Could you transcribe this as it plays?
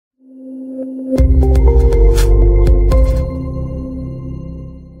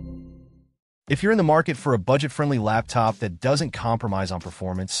If you're in the market for a budget-friendly laptop that doesn't compromise on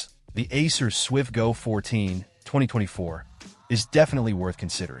performance, the Acer Swift Go 14 2024 is definitely worth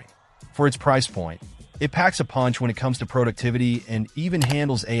considering. For its price point, it packs a punch when it comes to productivity and even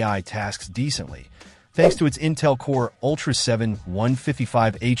handles AI tasks decently, thanks to its Intel Core Ultra 7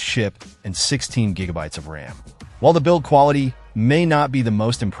 155H chip and 16 gigabytes of RAM. While the build quality may not be the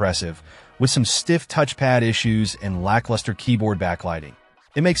most impressive, with some stiff touchpad issues and lackluster keyboard backlighting,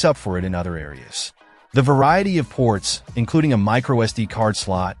 it makes up for it in other areas. The variety of ports, including a microSD card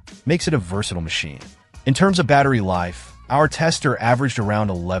slot, makes it a versatile machine. In terms of battery life, our tester averaged around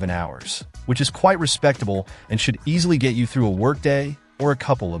 11 hours, which is quite respectable and should easily get you through a workday or a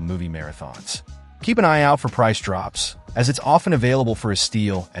couple of movie marathons. Keep an eye out for price drops, as it's often available for a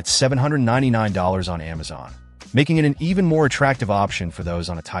steal at $799 on Amazon, making it an even more attractive option for those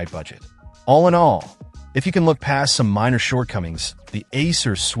on a tight budget. All in all, if you can look past some minor shortcomings, the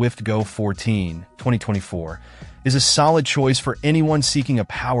Acer Swift Go 14 2024 is a solid choice for anyone seeking a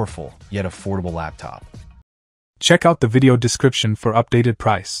powerful yet affordable laptop. Check out the video description for updated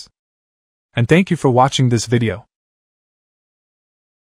price. And thank you for watching this video.